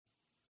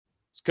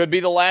Could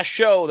be the last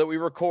show that we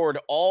record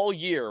all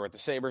year with the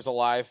Sabres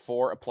alive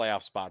for a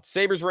playoff spot.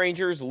 Sabres,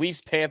 Rangers, Leafs,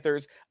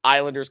 Panthers,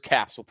 Islanders,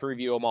 Caps. We'll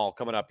preview them all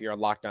coming up here on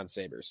Locked On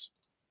Sabres.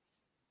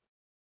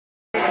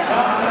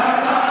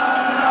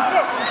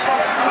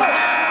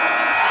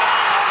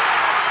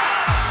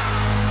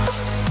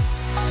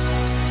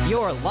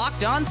 You're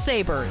Locked On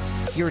Sabres,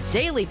 your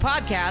daily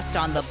podcast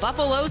on the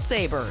Buffalo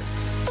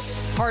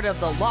Sabres. Part of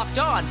the Locked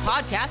On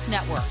Podcast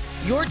Network,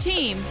 your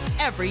team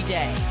every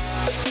day.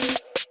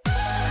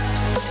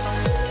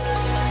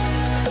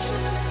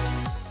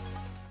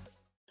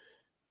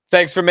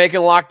 Thanks for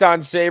making Locked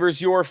On Sabres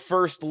your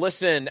first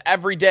listen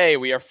every day.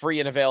 We are free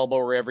and available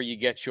wherever you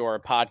get your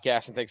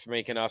podcast. And thanks for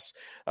making us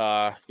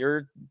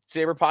your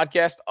Sabre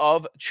podcast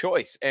of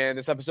choice. And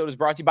this episode is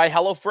brought to you by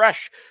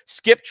HelloFresh.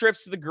 Skip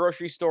trips to the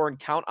grocery store and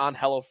count on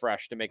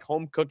HelloFresh to make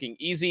home cooking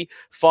easy,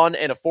 fun,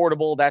 and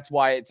affordable. That's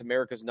why it's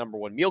America's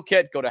 #1 meal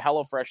kit. Go to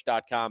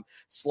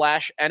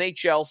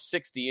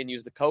HelloFresh.com/NHL60 and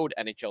use the code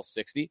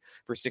NHL60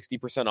 for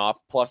 60% off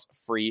plus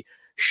free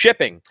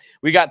shipping.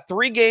 We got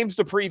 3 games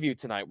to preview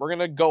tonight. We're going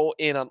to go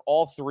in on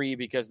all 3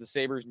 because the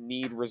Sabres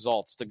need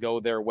results to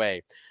go their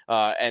way.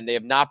 And they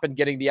have not been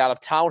getting the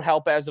out-of-town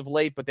help as of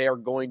late, but they are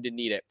going to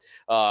need it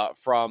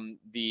from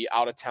the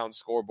out-of-town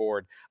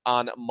scoreboard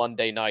on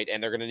Monday night.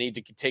 And they're going to need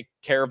to take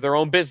care of their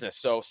own business.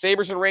 So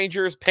Sabres and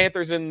Rangers,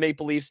 Panthers and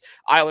Maple Leafs,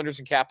 Islanders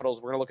and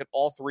Capitals. We're going to look at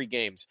all 3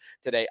 games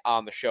today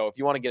on the show. If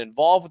you want to get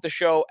involved with the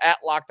show, at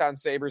Locked On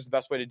Sabres, the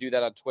best way to do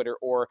that on Twitter,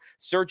 or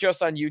search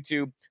us on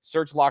YouTube,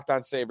 search Locked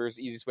On Sabres,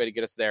 easiest way to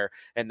get us there.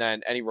 And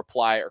then any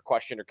reply or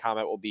question or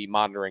comment will be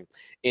monitoring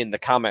in the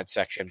comment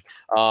section.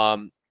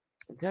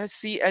 Did I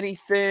see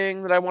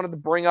anything that I wanted to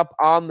bring up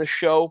on the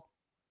show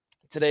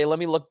today? Let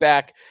me look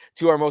back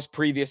to our most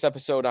previous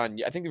episode on,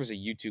 I think there was a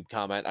YouTube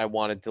comment I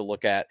wanted to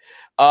look at.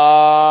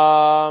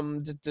 Where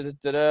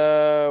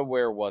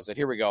was it?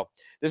 Here we go.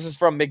 This is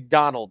from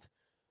McDonald.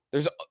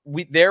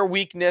 Their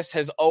weakness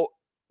has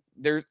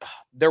their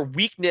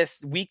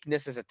weakness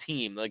as a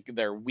team, like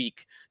they're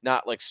weak,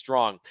 not like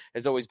strong,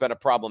 has always been a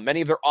problem. Many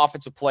of their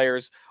offensive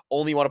players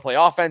only want to play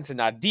offense and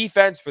not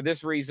defense. For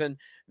this reason,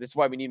 that's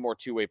why we need more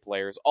two-way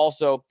players.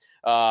 Also,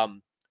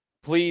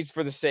 please,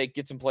 for the sake,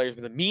 get some players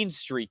with a mean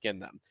streak in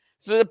them.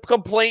 So the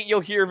complaint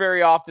you'll hear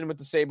very often with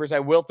the Sabres, I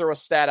will throw a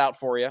stat out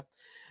for you.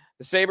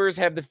 The Sabres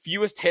have the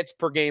fewest hits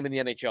per game in the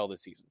NHL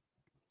this season.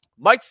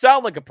 Might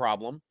sound like a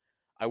problem.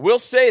 I will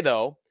say,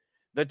 though,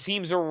 the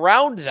teams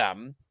around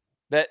them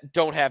that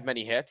don't have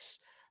many hits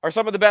are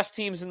some of the best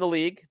teams in the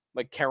league,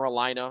 like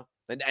Carolina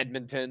and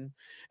Edmonton.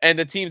 And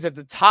the teams at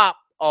the top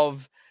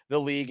of the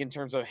league in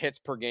terms of hits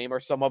per game are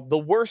some of the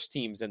worst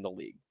teams in the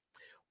league.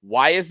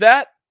 Why is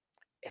that?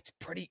 It's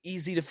pretty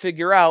easy to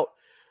figure out.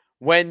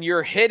 When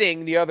you're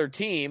hitting the other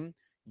team,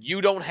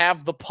 you don't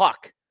have the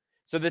puck.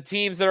 So the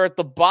teams that are at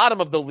the bottom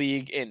of the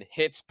league in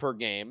hits per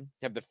game,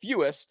 have the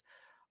fewest,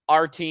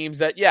 are teams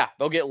that, yeah,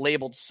 they'll get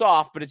labeled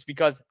soft, but it's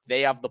because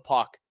they have the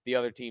puck. The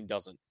other team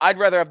doesn't. I'd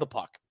rather have the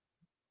puck,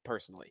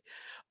 personally.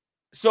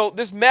 So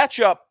this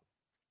matchup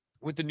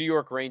with the New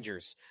York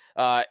Rangers,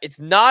 it's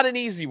not an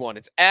easy one.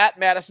 It's at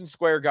Madison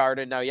Square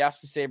Garden. Now,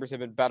 yes, the Sabres have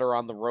been better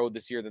on the road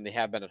this year than they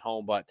have been at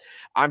home, but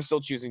I'm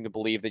still choosing to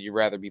believe that you'd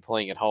rather be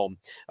playing at home.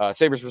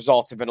 Sabres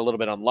results have been a little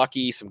bit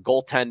unlucky. Some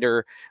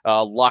goaltender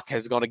luck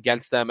has gone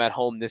against them at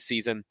home this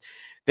season.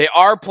 They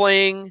are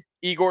playing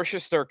Igor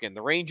Shesterkin.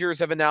 The Rangers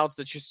have announced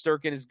that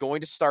Shesterkin is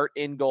going to start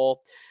in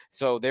goal.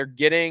 So they're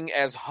getting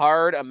as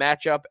hard a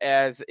matchup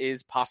as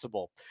is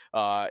possible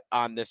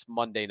on this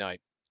Monday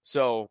night.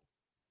 So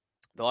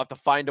they'll have to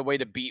find a way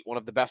to beat one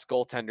of the best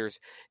goaltenders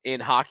in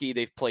hockey.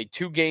 They've played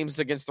 2 games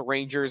against the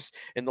Rangers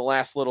in the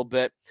last little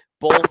bit.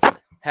 Both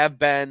have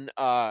been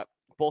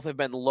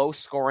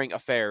low-scoring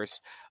affairs.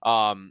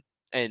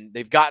 And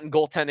they've gotten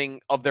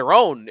goaltending of their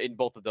own in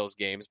both of those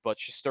games. But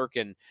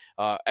Shesterkin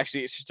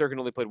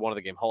only played one of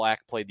the game. Halak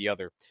played the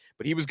other.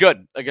 But he was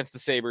good against the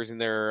Sabres in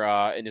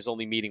his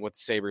only meeting with the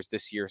Sabres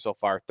this year so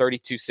far.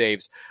 32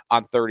 saves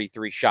on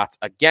 33 shots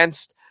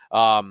against,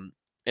 in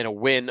a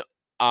win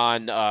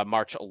on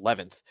March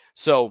 11th.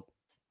 So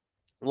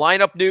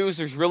lineup news,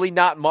 there's really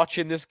not much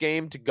in this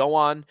game to go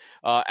on.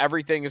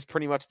 Everything is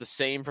pretty much the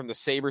same from the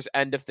Sabres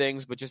end of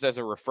things, but just as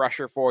a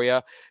refresher for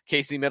you,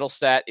 Casey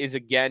Middlestat is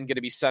again going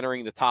to be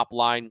centering the top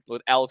line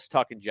with Alex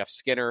Tuck and Jeff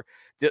Skinner.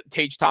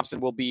 Tage Thompson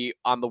will be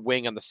on the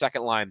wing on the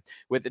second line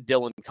with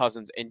Dylan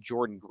Cousins and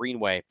Jordan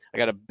Greenway. I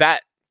got a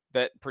bet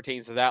that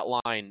pertains to that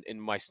line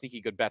in my sneaky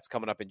good bets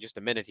coming up in just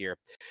a minute here.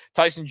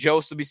 Tyson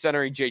Jost will be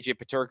centering J.J.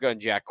 Peterka and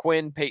Jack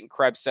Quinn. Peyton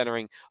Krebs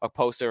centering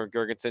Oposo and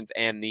Gergensons.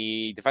 And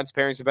the defense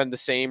pairings have been the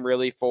same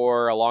really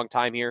for a long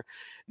time here.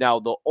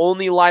 Now, the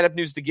only lineup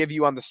news to give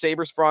you on the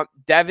Sabres front,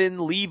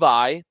 Devin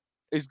Levi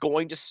is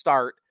going to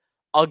start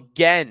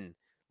again.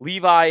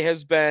 Levi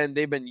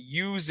they've been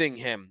using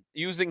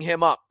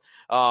him up.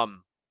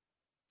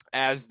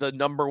 As the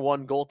number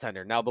 1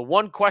 goaltender. Now, the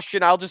one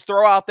question I'll just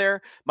throw out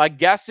there, my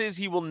guess is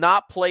he will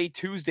not play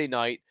Tuesday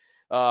night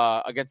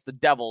against the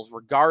Devils,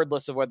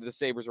 regardless of whether the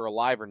Sabres are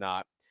alive or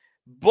not.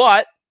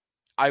 But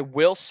I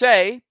will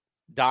say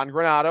Don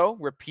Granato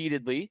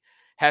repeatedly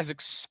has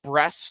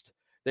expressed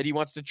that he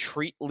wants to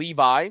treat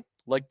Levi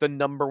like the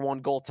number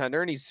one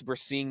goaltender, and we're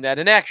seeing that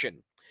in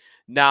action.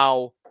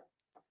 Now,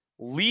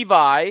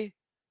 Levi,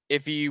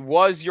 if he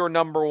was your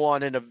number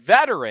one and a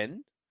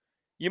veteran,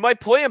 you might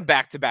play him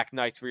back-to-back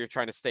nights where you're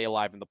trying to stay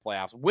alive in the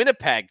playoffs.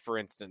 Winnipeg, for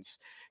instance,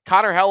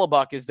 Connor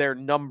Hellebuck is their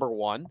number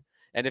one.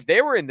 And if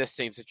they were in this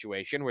same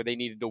situation where they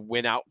needed to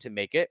win out to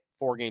make it,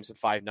 4 games in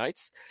 5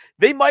 nights,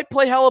 they might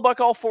play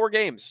Hellebuck all 4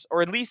 games,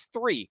 or at least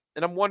 3.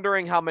 And I'm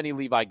wondering how many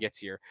Levi gets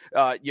here.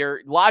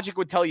 Your logic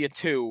would tell you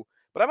 2,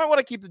 but I might want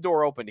to keep the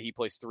door open to he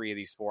plays 3 of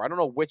these 4. I don't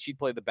know which he'd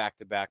play the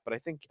back-to-back, but I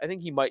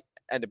think he might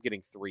end up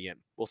getting 3 in.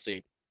 We'll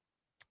see.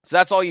 So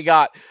that's all you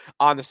got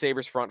on the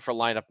Sabres front for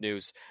lineup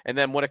news. And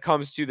then when it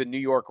comes to the New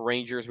York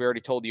Rangers, we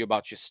already told you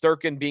about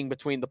Shesterkin being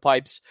between the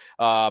pipes.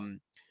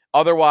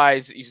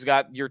 Otherwise, you've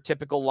got your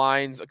typical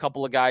lines, a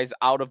couple of guys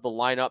out of the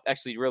lineup.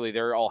 Actually, really,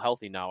 they're all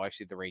healthy now,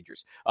 actually, the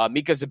Rangers.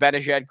 Mika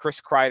Zibanejad,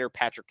 Chris Kreider,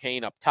 Patrick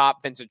Kane up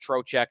top, Vincent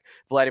Trocheck,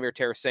 Vladimir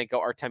Tarasenko,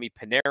 Artemi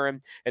Panarin.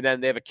 And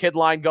then they have a kid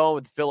line going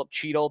with Philip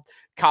Cheadle,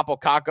 Capo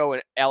Caco,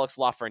 and Alex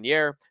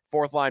Lafreniere.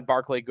 Fourth line,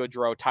 Barclay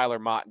Goodrow, Tyler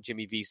Mott, and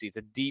Jimmy Vesey. It's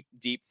a deep,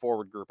 deep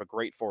forward group, a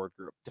great forward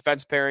group.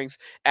 Defense pairings,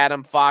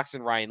 Adam Fox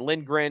and Ryan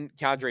Lindgren,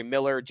 K'Andre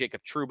Miller,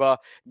 Jacob Trouba,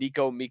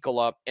 Nico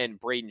Mikkola, and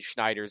Braden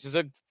Schneider. This is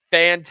a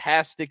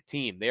fantastic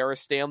team. They are a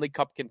Stanley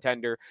Cup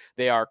contender.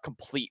 They are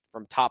complete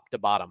from top to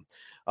bottom.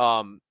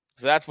 So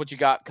that's what you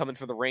got coming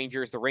for the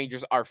Rangers. The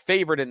Rangers are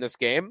favored in this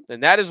game,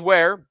 and that is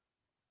where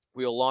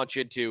we'll launch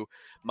into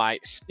my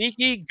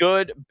sneaky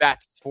good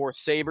bets for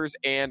Sabres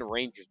and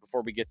Rangers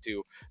before we get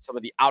to some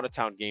of the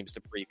out-of-town games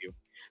to preview.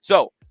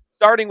 So,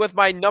 starting with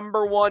my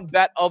number one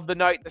bet of the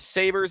night, the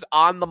Sabres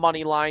on the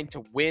money line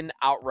to win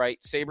outright.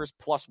 Sabres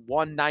plus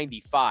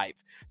 195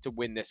 to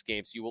win this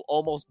game. So you will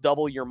almost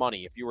double your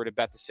money if you were to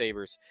bet the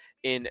Sabres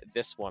in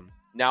this one.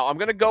 Now, I'm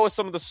going to go with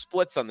some of the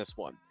splits on this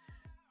one.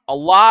 A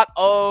lot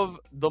of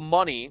the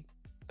money,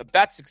 the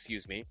bets,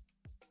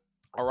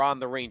 are on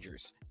the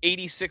Rangers.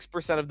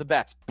 86% of the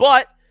bets,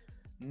 but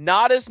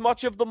not as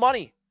much of the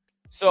money.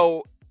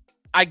 So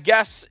I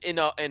guess in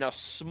a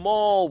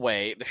small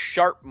way, the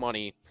sharp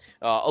money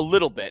a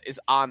little bit is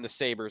on the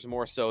Sabres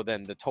more so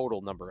than the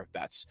total number of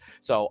bets.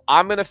 So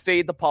I'm going to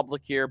fade the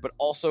public here, but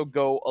also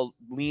go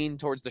lean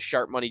towards the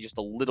sharp money just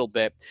a little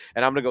bit.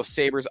 And I'm going to go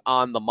Sabres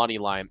on the money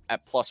line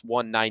at plus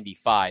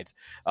 195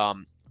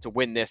 to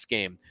win this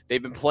game.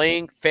 They've been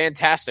playing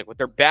fantastic with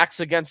their backs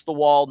against the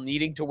wall,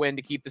 needing to win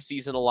to keep the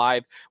season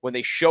alive. When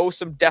they show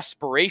some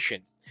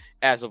desperation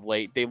as of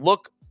late, they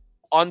look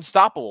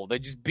unstoppable. They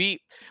just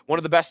beat one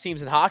of the best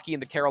teams in hockey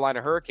in the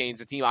Carolina Hurricanes,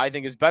 a team I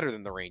think is better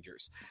than the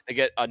Rangers. They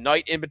get a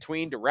night in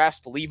between to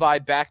rest, Levi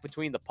back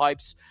between the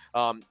pipes.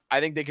 I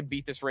think they can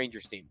beat this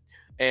Rangers team.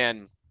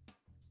 And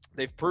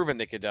they've proven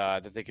they could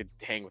that they could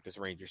hang with this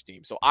Rangers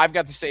team. So I've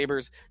got the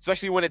Sabres,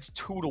 especially when it's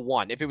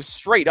 2-1. If it was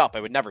straight up, I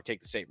would never take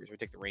the Sabres. I would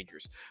take the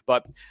Rangers.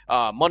 But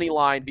money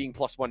line being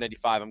plus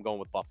 195, I'm going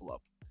with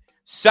Buffalo.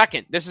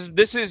 Second, this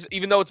is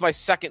even though it's my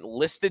second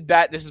listed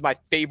bet, this is my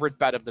favorite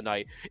bet of the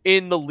night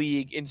in the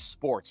league in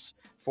sports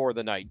for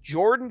the night.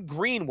 Jordan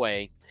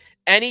Greenway,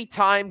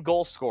 anytime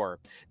goal scorer.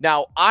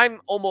 Now,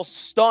 I'm almost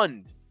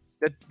stunned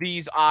that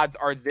these odds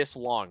are this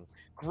long.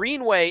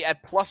 Greenway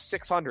at plus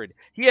 600.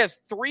 He has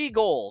 3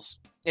 goals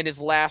in his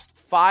last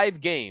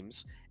 5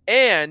 games.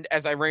 And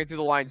as I ran through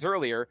the lines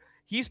earlier,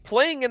 he's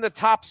playing in the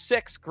top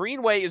 6.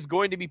 Greenway is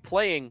going to be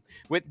playing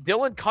with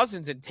Dylan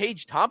Cousins and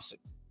Tage Thompson.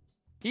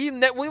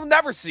 We'll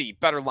never see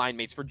better line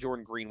mates for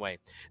Jordan Greenway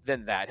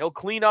than that. He'll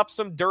clean up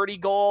some dirty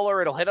goal or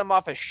it'll hit him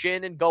off a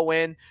shin and go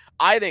in.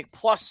 I think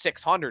plus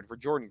 600 for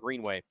Jordan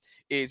Greenway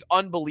is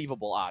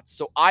unbelievable odds.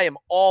 So I am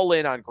all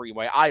in on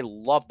Greenway. I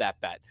love that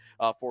bet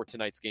for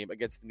tonight's game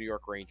against the New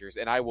York Rangers,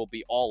 and I will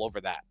be all over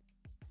that.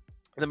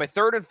 And then my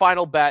third and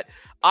final bet,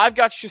 I've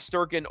got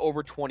Shesterkin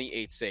over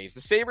 28 saves.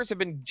 The Sabres have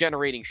been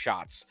generating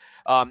shots.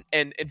 And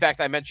in fact,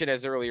 I mentioned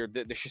as earlier,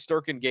 the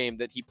Shesterkin game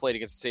that he played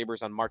against the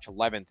Sabres on March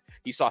 11th,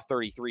 he saw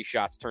 33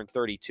 shots, turned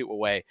 32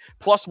 away.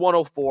 Plus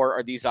 104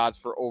 are these odds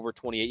for over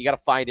 28. You got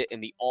to find it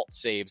in the alt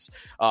saves.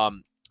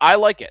 I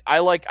like it.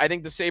 I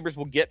think the Sabres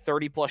will get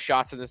 30-plus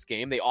shots in this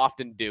game. They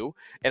often do.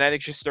 And I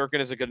think Shesterkin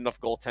is a good enough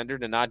goaltender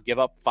to not give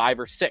up 5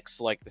 or 6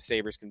 like the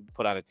Sabres can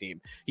put on a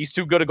team. He's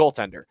too good a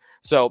goaltender.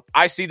 So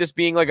I see this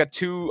being like a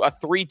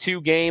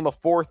 3-2 game, a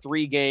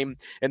 4-3 game,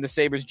 and the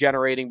Sabres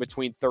generating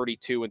between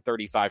 32 and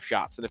 35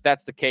 shots. And if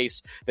that's the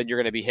case, then you're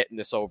going to be hitting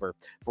this over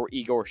for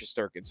Igor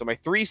Shesterkin. So my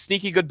 3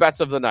 sneaky good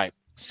bets of the night.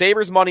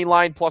 Sabres money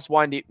line plus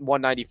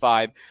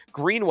 195.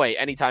 Greenway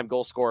anytime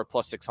goal scorer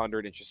plus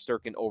 600. And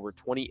Shesterkin over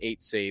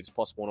 28 saves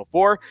plus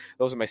 104.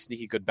 Those are my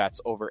sneaky good bets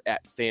over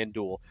at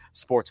FanDuel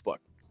Sportsbook.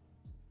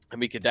 And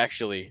we could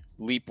actually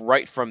leap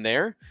right from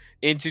there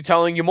into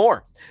telling you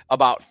more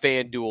about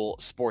FanDuel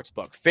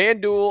Sportsbook.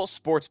 FanDuel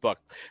Sportsbook.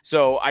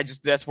 So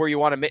that's where you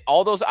want to make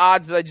all those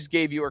odds that I just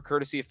gave you are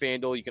courtesy of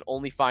FanDuel. You can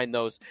only find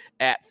those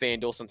at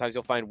FanDuel. Sometimes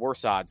you'll find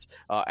worse odds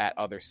at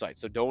other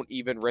sites. So don't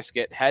even risk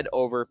it. Head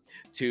over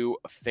to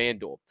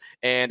FanDuel.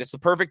 And it's the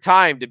perfect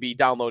time to be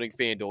downloading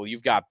FanDuel.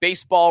 You've got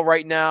baseball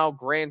right now,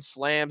 grand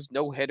slams,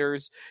 no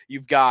hitters.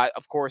 You've got,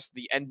 of course,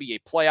 the NBA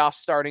playoffs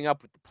starting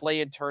up with the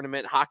play-in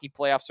tournament. Hockey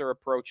playoffs are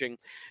approaching.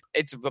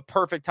 It's the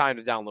perfect time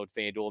to download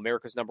FanDuel,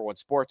 America's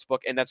 #1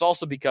 sportsbook. And that's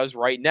also because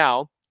right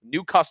now,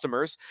 new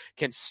customers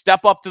can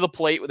step up to the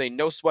plate with a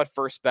no-sweat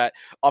first bet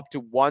up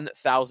to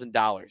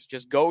 $1,000.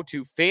 Just go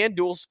to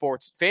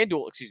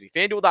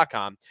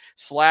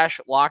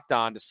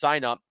FanDuel.com/locked-on to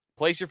sign up.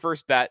 Place your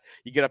first bet.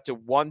 You get up to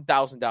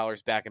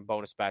 $1,000 back in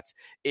bonus bets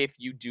if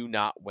you do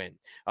not win.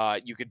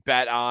 You could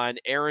bet on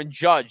Aaron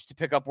Judge to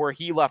pick up where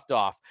he left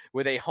off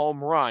with a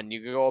home run.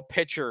 You could go a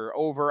pitcher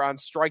over on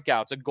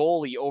strikeouts, a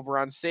goalie over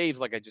on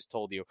saves, like I just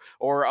told you,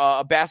 or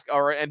an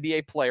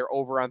NBA player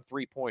over on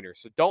three-pointers.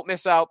 So don't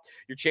miss out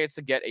your chance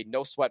to get a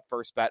no-sweat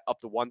first bet up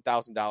to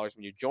 $1,000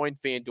 when you join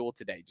FanDuel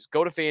today. Just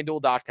go to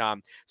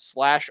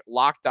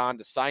FanDuel.com/locked-on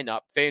to sign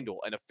up. FanDuel,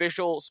 an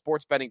official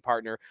sports betting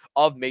partner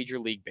of Major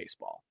League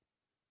Baseball.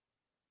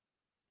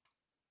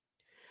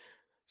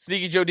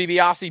 Sneaky Joe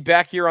DiBiase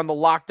back here on the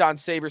Locked On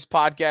Sabres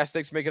podcast.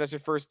 Thanks for making us your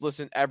first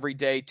listen every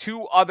day.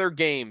 2 other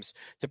games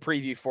to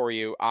preview for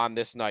you on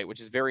this night, which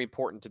is very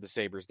important to the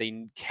Sabres.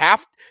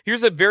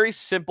 Here's a very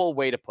simple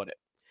way to put it.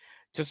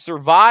 To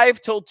survive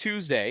till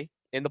Tuesday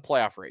in the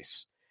playoff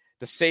race,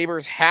 the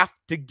Sabres have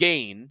to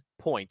gain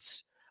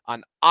points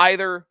on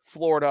either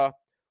Florida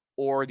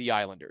or the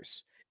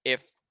Islanders.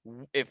 If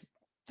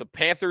the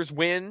Panthers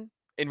win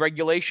in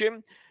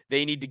regulation,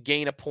 they need to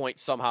gain a point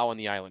somehow on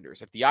the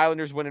Islanders. If the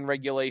Islanders win in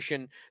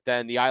regulation,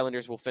 then the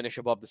Islanders will finish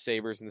above the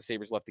Sabres, and the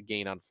Sabres will have to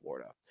gain on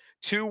Florida.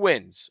 2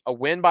 wins, a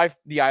win by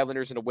the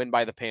Islanders and a win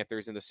by the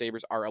Panthers, and the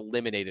Sabres are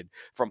eliminated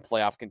from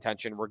playoff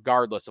contention,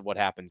 regardless of what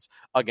happens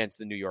against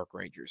the New York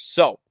Rangers.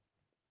 So,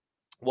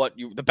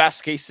 the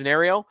best case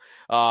scenario,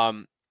 I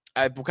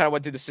kind of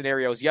went through the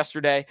scenarios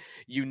yesterday.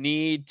 You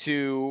need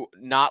to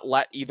not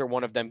let either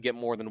one of them get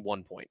more than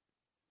 1 point.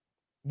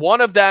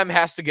 One of them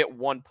has to get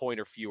 1 point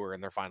or fewer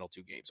in their final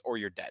 2 games, or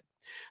you're dead.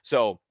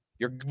 So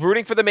you're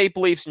rooting for the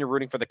Maple Leafs and you're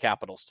rooting for the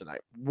Capitals tonight.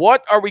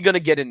 What are we going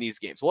to get in these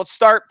games? Well, let's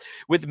start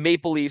with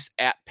Maple Leafs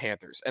at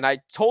Panthers. And I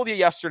told you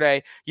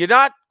yesterday, you're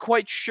not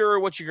quite sure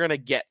what you're going to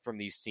get from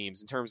these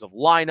teams in terms of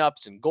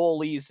lineups and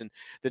goalies and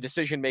the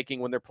decision-making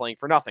when they're playing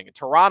for nothing. And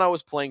Toronto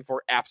is playing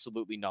for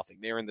absolutely nothing.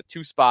 They're in the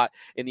 2 spot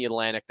in the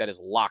Atlantic that is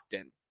locked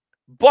in.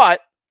 But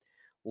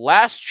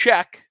last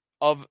check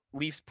of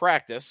Leafs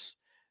practice,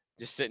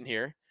 just sitting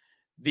here,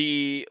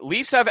 the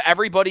Leafs have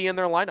everybody in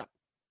their lineup.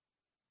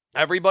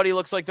 Everybody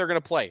looks like they're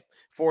going to play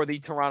for the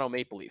Toronto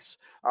Maple Leafs.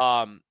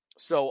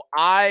 So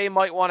I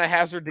might want to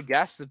hazard to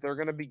guess that they're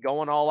going to be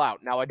going all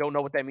out. Now, I don't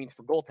know what that means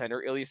for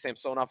goaltender. Ilya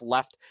Samsonov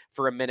left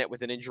for a minute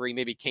with an injury,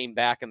 maybe came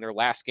back in their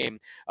last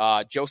game.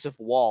 Joseph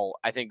Woll,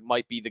 I think,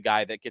 might be the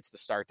guy that gets the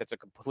start. That's a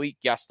complete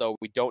guess, though.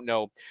 We don't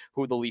know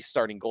who the Leafs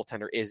starting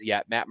goaltender is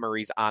yet. Matt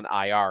Murray's on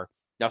IR.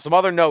 Now, some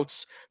other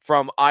notes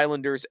from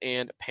Islanders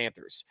and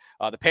Panthers.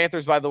 The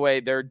Panthers, by the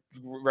way, they're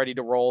ready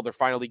to roll. They're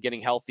finally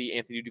getting healthy.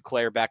 Anthony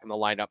Duclair back in the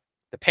lineup.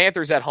 The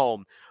Panthers at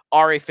home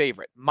are a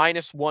favorite,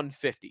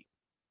 -150.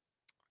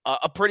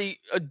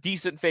 A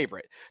decent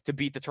favorite to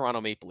beat the Toronto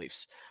Maple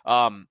Leafs.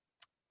 The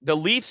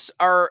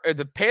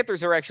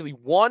Panthers are actually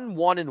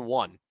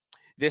 1-1-1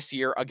 this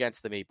year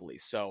against the Maple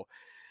Leafs. So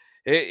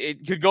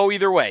it could go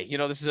either way. You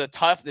know, this is a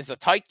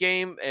tight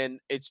game,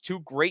 and it's 2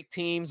 great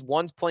teams.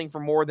 One's playing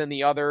for more than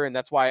the other, and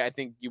that's why I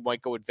think you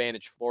might go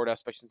advantage Florida,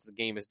 especially since the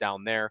game is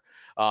down there.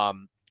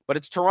 But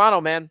it's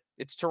Toronto, man.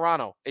 It's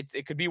Toronto.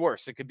 It could be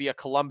worse. It could be a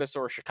Columbus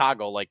or a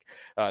Chicago, like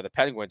the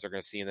Penguins are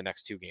going to see in the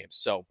next 2 games.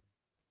 So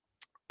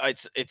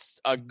it's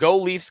a go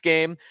Leafs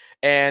game,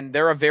 and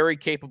they're a very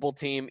capable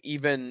team.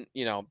 Even,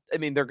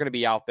 they're going to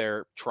be out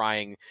there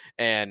trying,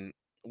 and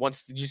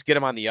once you just get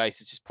them on the ice,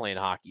 it's just playing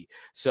hockey.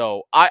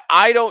 So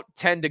I don't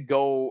tend to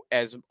go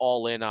as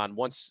all in on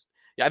once.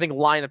 I think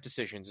lineup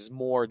decisions is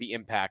more the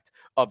impact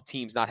of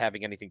teams not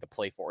having anything to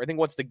play for. I think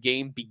once the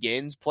game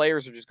begins,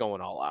 players are just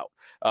going all out.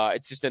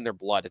 It's just in their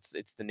blood.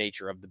 It's the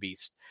nature of the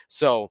beast.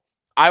 So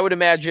I would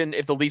imagine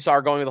if the Leafs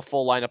are going with a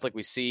full lineup like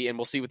we see, and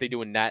we'll see what they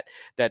do in net,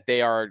 that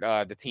they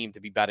are the team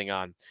to be betting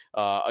on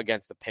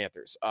against the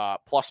Panthers.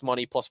 Plus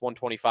money,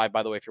 +125,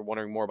 by the way, if you're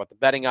wondering more about the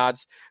betting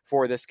odds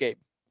for this game.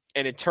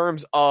 And in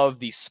terms of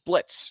the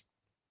splits,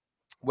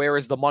 where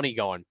is the money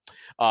going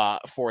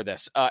for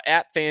this?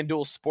 At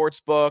FanDuel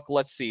Sportsbook,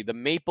 let's see. The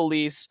Maple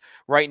Leafs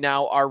right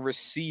now are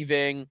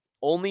receiving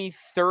only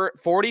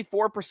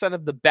 44%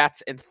 of the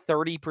bets and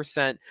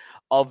 30%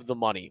 of the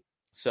money.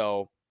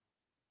 So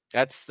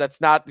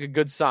that's not a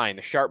good sign.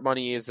 The sharp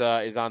money is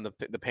on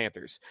the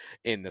Panthers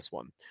in this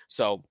one.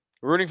 So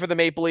rooting for the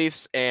Maple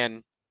Leafs,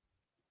 and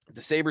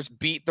the Sabres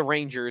beat the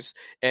Rangers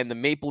and the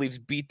Maple Leafs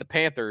beat the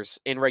Panthers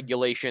in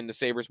regulation, the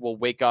Sabres will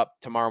wake up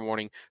tomorrow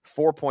morning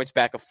 4 points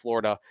back of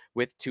Florida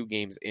with 2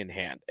 games in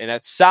hand. And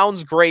that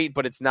sounds great,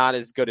 but it's not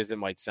as good as it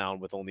might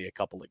sound with only a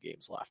couple of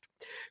games left.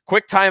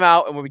 Quick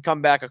timeout, and when we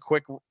come back, a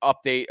quick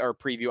update or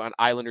preview on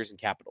Islanders and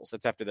Capitals.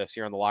 That's after this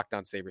here on the Locked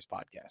On Sabres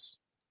podcast.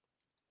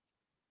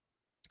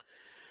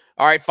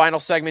 All right, final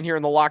segment here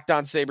in the Locked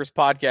On Sabres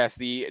podcast.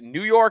 The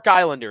New York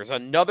Islanders,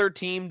 another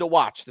team to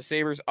watch. The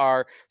Sabres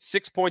are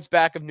 6 points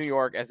back of New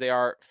York as they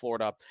are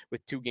Florida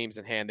with 2 games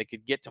in hand. They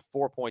could get to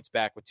 4 points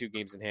back with 2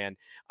 games in hand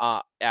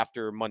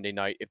after Monday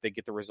night if they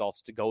get the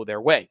results to go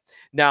their way.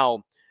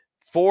 Now,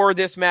 for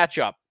this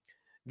matchup,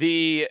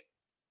 the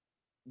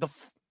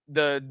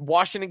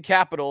Washington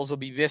Capitals will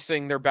be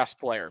missing their best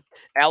player.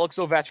 Alex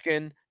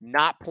Ovechkin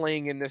not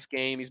playing in this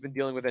game. He's been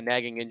dealing with a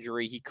nagging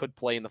injury. He could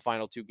play in the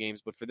final 2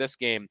 games, but for this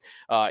game,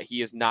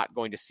 he is not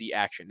going to see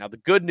action. Now, the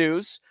good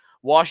news,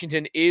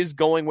 Washington is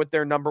going with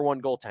their number 1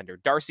 goaltender.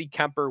 Darcy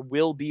Kemper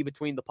will be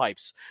between the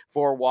pipes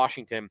for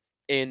Washington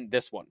in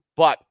this one.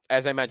 But,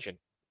 as I mentioned,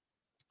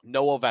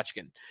 no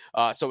Ovechkin.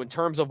 So in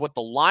terms of what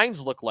the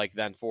lines look like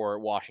then for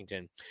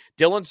Washington,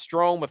 Dylan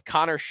Strome with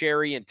Connor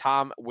Sherry and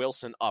Tom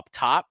Wilson up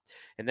top,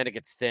 and then it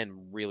gets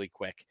thin really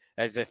quick,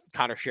 as if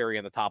Connor Sherry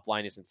on the top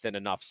line isn't thin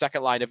enough.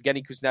 Second line,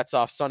 Evgeny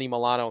Kuznetsov, Sonny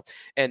Milano,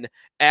 and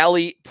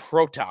Ali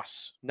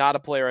Protas, not a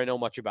player I know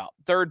much about.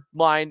 Third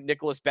line,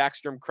 Nicholas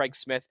Backstrom, Craig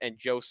Smith, and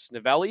Joe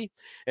Snivelli.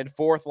 And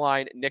fourth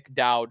line, Nick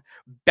Dowd,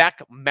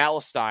 Beck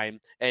Malestein,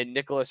 and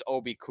Nicholas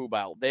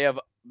Obi-Kubel. They have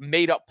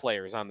made-up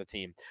players on the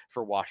team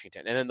for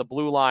Washington. And then the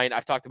blue line,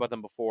 I've talked about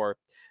them before,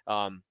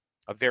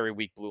 a very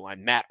weak blue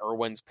line. Matt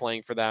Irwin's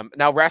playing for them.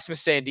 Now,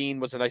 Rasmus Sandin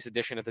was a nice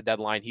addition at the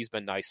deadline. He's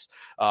been nice.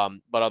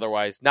 But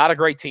otherwise, not a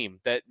great team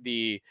that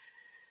the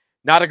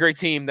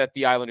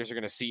Islanders are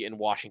going to see in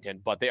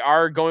Washington. But they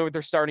are going with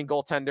their starting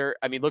goaltender.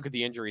 I mean, look at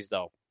the injuries,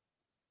 though.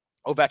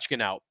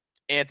 Ovechkin out.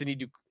 Anthony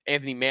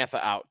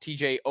Mantha out.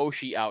 TJ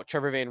Oshie out.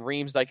 Trevor Van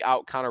Riemsdyk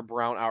out. Connor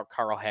Brown out.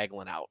 Carl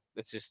Hagelin out.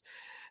 It's just,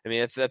 I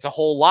mean, that's a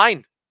whole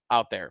line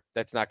out there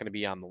that's not going to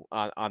be on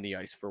the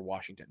ice for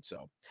Washington.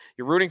 So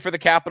you're rooting for the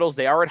Capitals.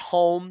 They are at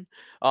home.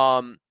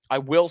 I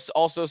will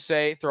also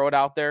say, throw it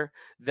out there,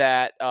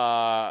 that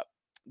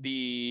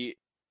the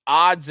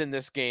odds in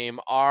this game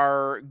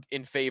are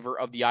in favor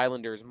of the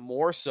Islanders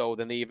more so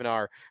than they even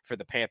are for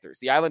the Panthers.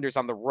 The Islanders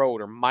on the road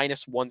are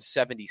minus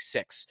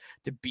 176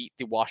 to beat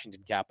the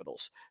Washington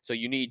Capitals. So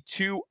you need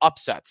 2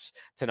 upsets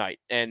tonight,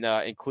 and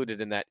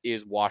included in that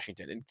is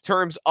Washington. In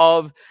terms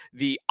of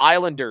the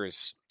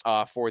Islanders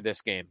for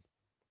this game,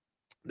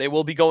 they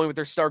will be going with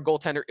their star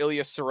goaltender,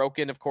 Ilya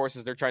Sorokin, of course,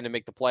 as they're trying to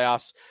make the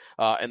playoffs.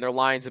 And their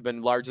lines have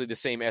been largely the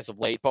same as of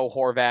late. Bo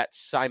Horvat,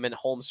 Simon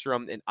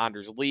Holmstrom, and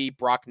Anders Lee,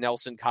 Brock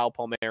Nelson, Kyle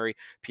Palmieri,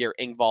 Pierre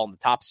Engvall in the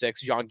top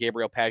 6,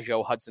 Jean-Gabriel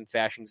Pageau, Hudson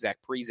Fasching, Zach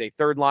Parise,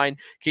 third line,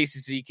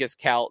 Casey Zizekas,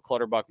 Cal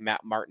Clutterbuck,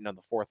 Matt Martin on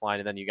the fourth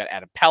line. And then you got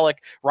Adam Pelech,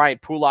 Ryan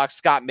Pulak,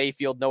 Scott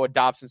Mayfield, Noah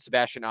Dobson,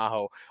 Sebastian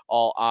Aho,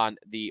 all on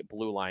the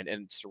blue line,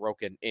 and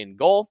Sorokin in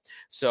goal.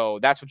 So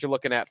that's what you're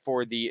looking at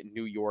for the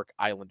New York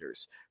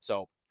Islanders.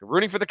 So you're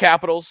rooting for the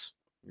Capitals.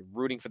 You're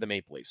rooting for the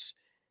Maple Leafs.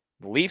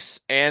 The Leafs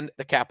and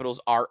the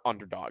Capitals are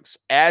underdogs,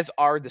 as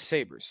are the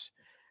Sabres.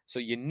 So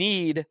you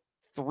need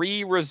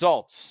 3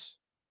 results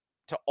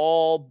to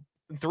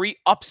 3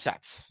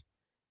 upsets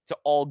to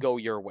all go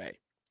your way.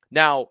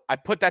 Now, I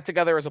put that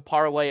together as a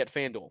parlay at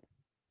FanDuel.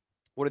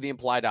 What are the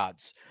implied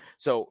odds?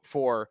 So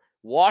for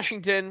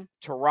Washington,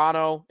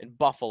 Toronto, and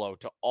Buffalo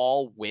to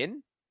all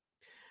win,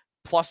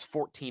 plus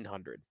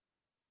 1,400.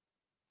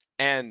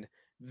 And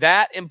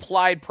that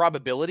implied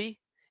probability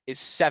is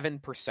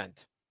 7%.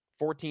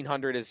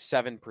 1,400 is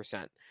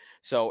 7%.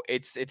 So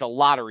it's a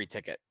lottery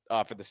ticket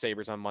for the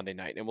Sabres on Monday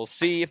night. And we'll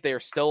see if they are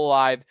still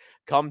alive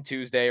come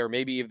Tuesday, or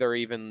maybe if they're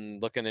even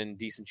looking in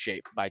decent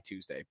shape by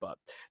Tuesday. But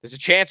there's a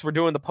chance we're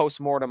doing the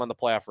postmortem on the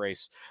playoff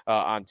race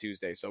on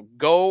Tuesday. So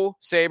go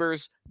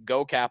Sabres,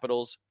 go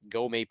Capitals,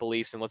 go Maple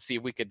Leafs, and let's see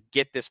if we could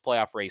get this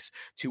playoff race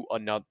to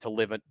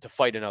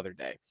fight another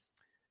day.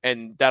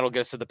 And that'll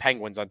get us to the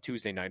Penguins on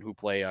Tuesday night, who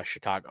play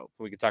Chicago.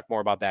 We can talk more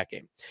about that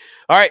game.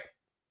 All right.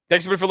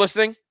 Thanks, everybody, for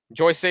listening.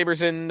 Enjoy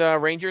Sabres and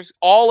Rangers.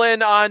 All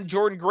in on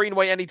Jordan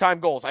Greenway anytime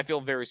goals. I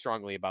feel very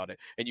strongly about it.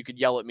 And you could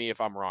yell at me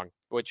if I'm wrong,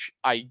 which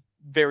I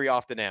very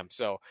often am.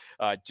 So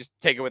just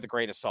take it with a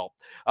grain of salt.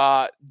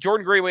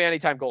 Jordan Greenway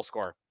anytime goal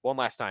scorer. One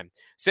last time.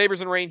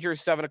 Sabres and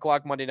Rangers, 7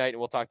 o'clock Monday night. And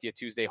we'll talk to you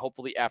Tuesday,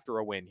 hopefully after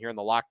a win here on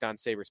the Locked On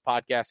Sabres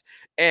podcast.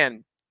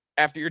 And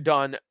after you're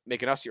done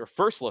making us your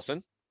first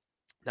listen,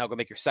 now go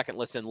make your second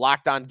listen.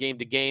 Locked On Game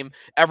to Game.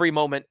 Every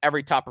moment,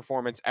 every top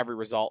performance, every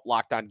result.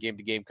 Locked On Game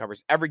to Game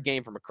covers every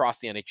game from across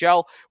the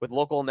NHL with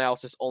local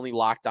analysis only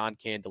Locked On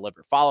can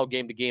deliver. Follow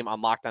Game to Game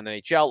on Locked On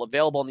NHL,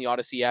 available on the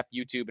Odyssey app,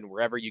 YouTube, and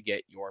wherever you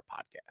get your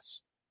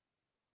podcasts.